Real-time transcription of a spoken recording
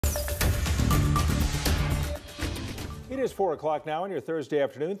It is 4 o'clock now on your Thursday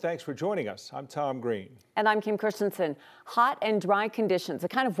afternoon. Thanks for joining us. I'm Tom Green. And I'm Kim Christensen. Hot and dry conditions, the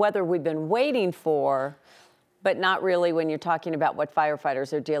kind of weather we've been waiting for, but not really when you're talking about what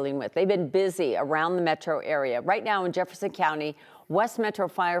firefighters are dealing with. They've been busy around the metro area. Right now in Jefferson County, West Metro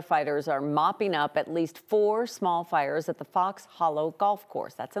firefighters are mopping up at least 4 small fires at the Fox Hollow Golf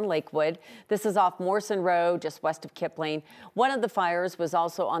Course. That's in Lakewood. This is off Morrison Road, just west of Kipling. One of the fires was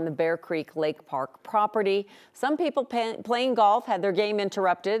also on the Bear Creek Lake Park property. Some people playing golf had their game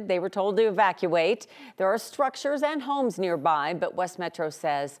interrupted. They were told to evacuate. There are structures and homes nearby, but West Metro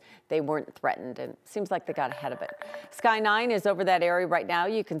says they weren't threatened, and it seems like they got ahead of it. Sky 9 is over that area right now.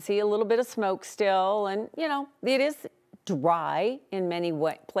 You can see a little bit of smoke still, and you know, it is dry in many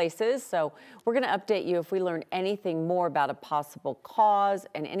places, so we're going to update you if we learn anything more about a possible cause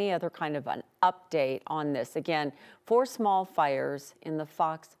and any other kind of an update on this. Again, 4 small fires in the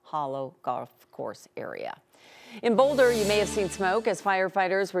Fox Hollow Golf Course area. In Boulder, you may have seen smoke as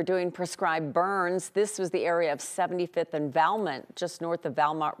firefighters were doing prescribed burns. This was the area of 75th and Valmont, just north of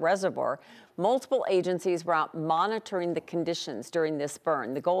Valmont Reservoir. Multiple agencies were out monitoring the conditions during this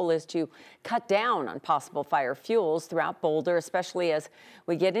burn. The goal is to cut down on possible fire fuels throughout Boulder, especially as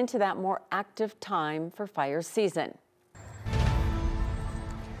we get into that more active time for fire season.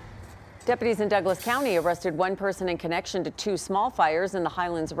 Deputies in Douglas County arrested 1 person in connection to 2 small fires in the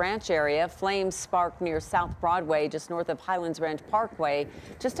Highlands Ranch area. Flames sparked near South Broadway, just north of Highlands Ranch Parkway,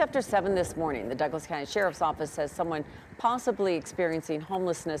 just after 7 this morning. The Douglas County Sheriff's Office says someone possibly experiencing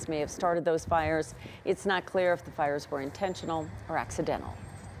homelessness may have started those fires. It's not clear if the fires were intentional or accidental.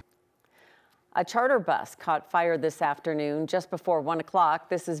 A charter bus caught fire this afternoon just before 1 o'clock.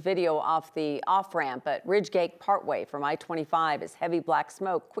 This is video off the off-ramp at Ridgegate Parkway from I-25 as heavy black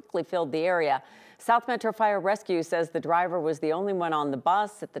smoke quickly filled the area. South Metro Fire Rescue says the driver was the only one on the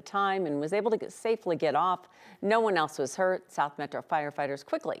bus at the time and was able to safely get off. No one else was hurt. South Metro firefighters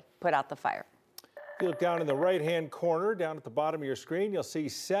quickly put out the fire. If you look down in the right-hand corner, down at the bottom of your screen, you'll see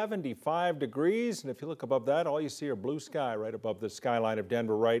 75 degrees. And if you look above that, all you see are blue sky right above the skyline of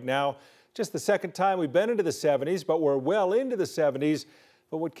Denver right now. Just the second time we've been into the 70s, but we're well into the 70s.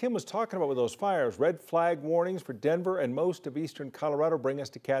 But what Kim was talking about with those fires, red flag warnings for Denver and most of eastern Colorado, bring us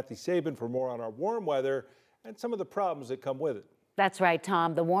to Kathy Sabin for more on our warm weather and some of the problems that come with it. That's right,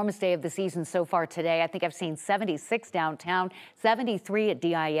 Tom. The warmest day of the season so far today. I think I've seen 76 downtown, 73 at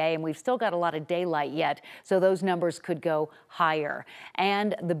DIA, and we've still got a lot of daylight yet, so those numbers could go higher.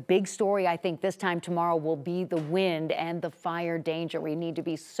 And the big story, I think, this time tomorrow will be the wind and the fire danger. We need to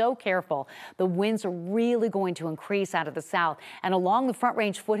be so careful. The winds are really going to increase out of the south, and along the Front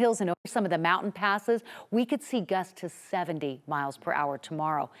Range foothills and over some of the mountain passes, we could see gusts to 70 miles per hour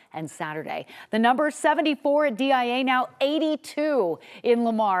tomorrow and Saturday. The number 74 at DIA now, 82 in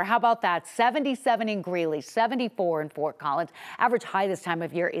Lamar. How about that? 77 in Greeley, 74 in Fort Collins. Average high this time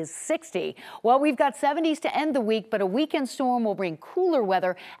of year is 60. Well, we've got 70s to end the week, but a weekend storm will bring cooler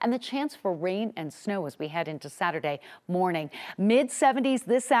weather and the chance for rain and snow as we head into Saturday morning. Mid 70s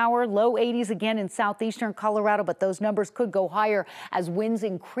this hour, low 80s again in southeastern Colorado, but those numbers could go higher as winds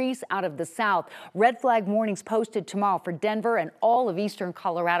increase out of the south. Red flag warnings posted tomorrow for Denver and all of eastern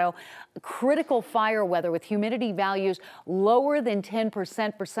Colorado. Critical fire weather with humidity values lower than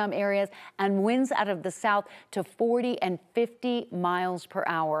 10% for some areas and winds out of the south to 40 and 50 miles per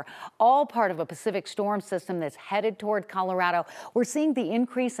hour. All part of a Pacific storm system that's headed toward Colorado. We're seeing the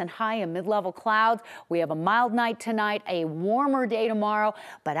increase in high and mid-level clouds. We have a mild night tonight, a warmer day tomorrow,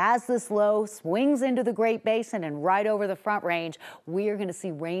 but as this low swings into the Great Basin and right over the Front Range, we are going to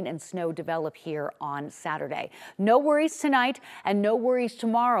see rain and snow develop here on Saturday. No worries tonight and no worries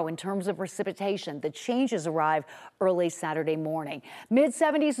tomorrow in terms of precipitation. The changes arrive early Saturday morning. Mid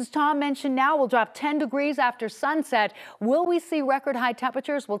 70s, as Tom mentioned, now will drop 10 degrees after sunset. Will we see record high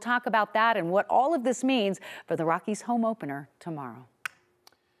temperatures? We'll talk about that and what all of this means for the Rockies home opener tomorrow.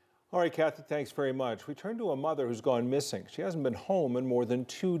 All right, Kathy, thanks very much. We turn to a mother who's gone missing. She hasn't been home in more than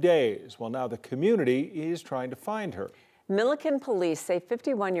 2 days. Well, now the community is trying to find her. Milliken police say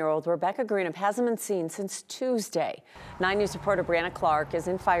 51-year-old Rebecca Greenup hasn't been seen since Tuesday. 9 News reporter Brianna Clark is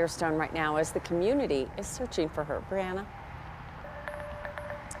in Firestone right now as the community is searching for her. Brianna?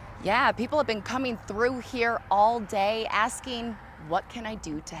 Yeah, people have been coming through here all day asking, what can I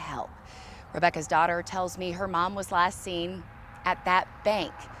do to help? Rebecca's daughter tells me her mom was last seen at that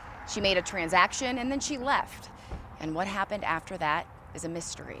bank. She made a transaction and then she left. And what happened after that is a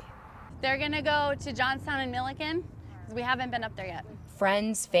mystery. They're gonna go to Johnstown and Milliken. We haven't been up there yet.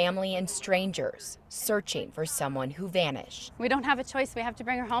 Friends, family, and strangers searching for someone who vanished. We don't have a choice. We have to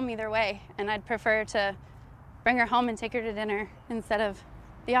bring her home either way. And I'd prefer to bring her home and take her to dinner instead of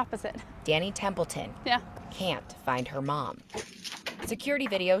the opposite. Danny Templeton Yeah. can't find her mom. Security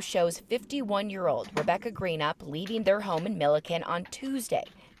video shows 51-year-old Rebecca Greenup leaving their home in Milliken on Tuesday,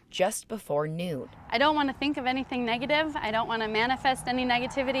 just before noon. I don't want to think of anything negative. I don't want to manifest any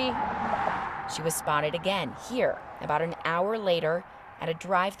negativity. She was spotted again here about an hour later at a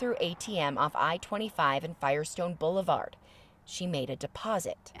drive-through ATM off I-25 and Firestone Boulevard. She made a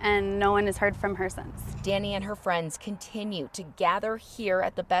deposit. And no one has heard from her since. Danny and her friends continue to gather here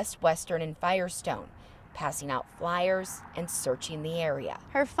at the Best Western in Firestone, passing out flyers and searching the area.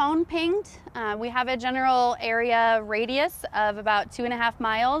 Her phone pinged. We have a general area radius of about 2.5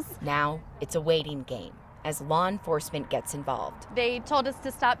 miles. Now it's a waiting game as law enforcement gets involved. They told us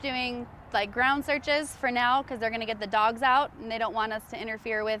to stop doing like ground searches for now because they're going to get the dogs out and they don't want us to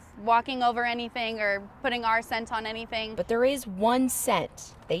interfere with walking over anything or putting our scent on anything. But there is one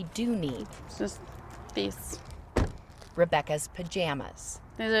scent they do need. It's just these. Rebecca's pajamas.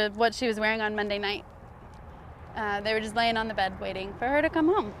 These are what she was wearing on Monday night. They were just laying on the bed waiting for her to come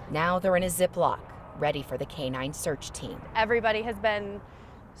home. Now they're in a Ziploc, ready for the canine search team. Everybody has been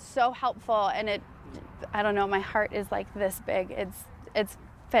so helpful and I don't know, my heart is like this big. It's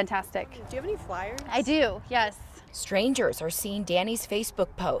fantastic. Do you have any flyers? I do, yes. Strangers are seeing Danny's Facebook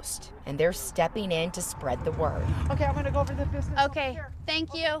post and they're stepping in to spread the word. Okay, I'm gonna go over the business. Okay,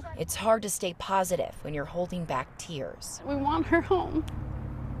 thank you. It's hard to stay positive when you're holding back tears. We want her home.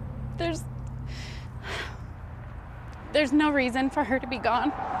 There's no reason for her to be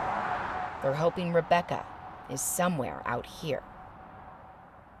gone. They're hoping Rebecca is somewhere out here.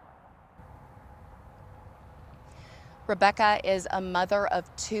 Rebecca is a mother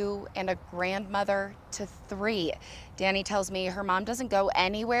of 2 and a grandmother to 3. Danny tells me her mom doesn't go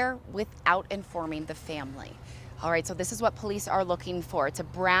anywhere without informing the family. All right, so this is what police are looking for. It's a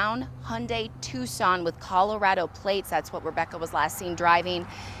brown Hyundai Tucson with Colorado plates. That's what Rebecca was last seen driving.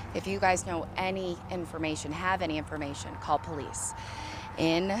 If you guys know any information, have any information, call police.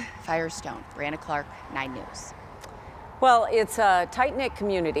 In Firestone, Brianna Clark, 9 News. Well, it's a tight-knit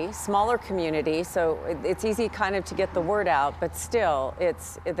community, smaller community, so it's easy kind of to get the word out, but still,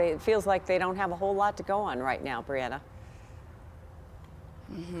 it feels like they don't have a whole lot to go on right now, Brianna.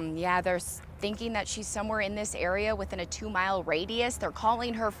 Yeah, they're thinking that she's somewhere in this area within a 2-mile radius. They're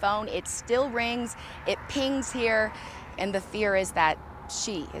calling her phone. It still rings. It pings here. And the fear is that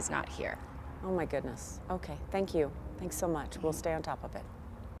she is not here. Oh, my goodness. Okay, thank you. Thanks so much. We'll stay on top of it.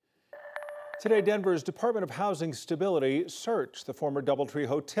 Today, Denver's Department of Housing Stability searched the former Doubletree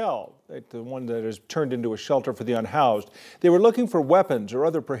Hotel, the one that has turned into a shelter for the unhoused. They were looking for weapons or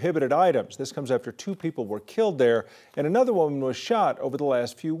other prohibited items. This comes after 2 people were killed there and another woman was shot over the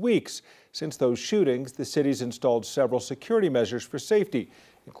last few weeks. Since those shootings, the city's installed several security measures for safety,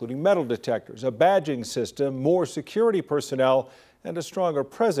 including metal detectors, a badging system, more security personnel, and a stronger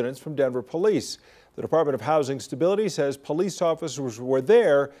presence from Denver police. The Department of Housing Stability says police officers were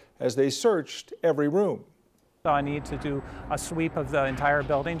there as they searched every room. So I need to do a sweep of the entire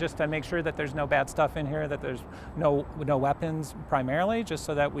building just to make sure that there's no bad stuff in here, that there's no weapons primarily, just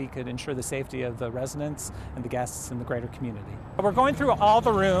so that we could ensure the safety of the residents and the guests in the greater community. We're going through all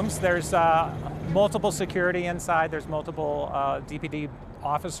the rooms. There's multiple security inside. There's multiple DPD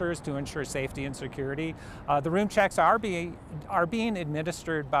officers to ensure safety and security. The room checks are being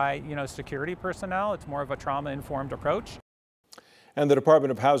administered by security personnel. It's more of a trauma-informed approach. And the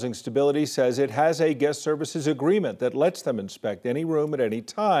Department of Housing Stability says it has a guest services agreement that lets them inspect any room at any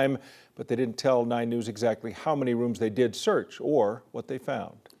time, but they didn't tell 9 News exactly how many rooms they did search or what they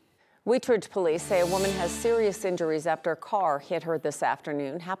found. Wheatridge police say a woman has serious injuries after a car hit her this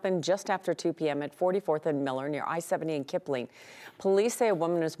afternoon. Happened just after 2 p.m. at 44th and Miller near I-70 and Kipling. Police say a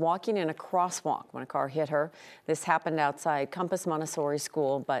woman was walking in a crosswalk when a car hit her. This happened outside Compass Montessori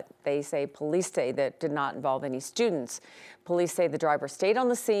School, but police say that did not involve any students. Police say the driver stayed on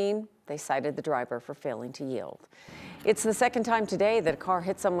the scene. They cited the driver for failing to yield. It's the second time today that a car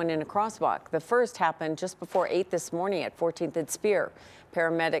hit someone in a crosswalk. The first happened just before 8 this morning at 14th and Spear.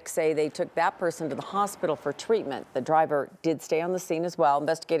 Paramedics say they took that person to the hospital for treatment. The driver did stay on the scene as well.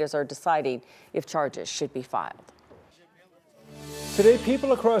 Investigators are deciding if charges should be filed. Today,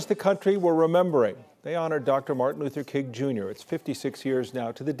 people across the country were remembering. They honored Dr. Martin Luther King Jr. It's 56 years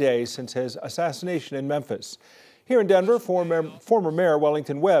now to the day since his assassination in Memphis. Here in Denver, former Mayor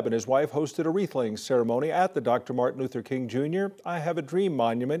Wellington Webb and his wife hosted a wreath-laying ceremony at the Dr. Martin Luther King Jr. I Have a Dream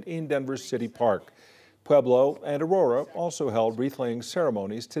monument in Denver's City Park. Pueblo and Aurora also held wreath-laying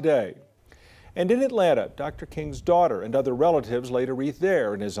ceremonies today. And in Atlanta, Dr. King's daughter and other relatives laid a wreath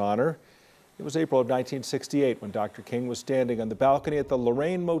there in his honor. It was April of 1968 when Dr. King was standing on the balcony at the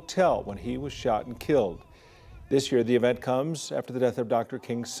Lorraine Motel when he was shot and killed. This year, the event comes after the death of Dr.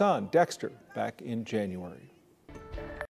 King's son, Dexter, back in January.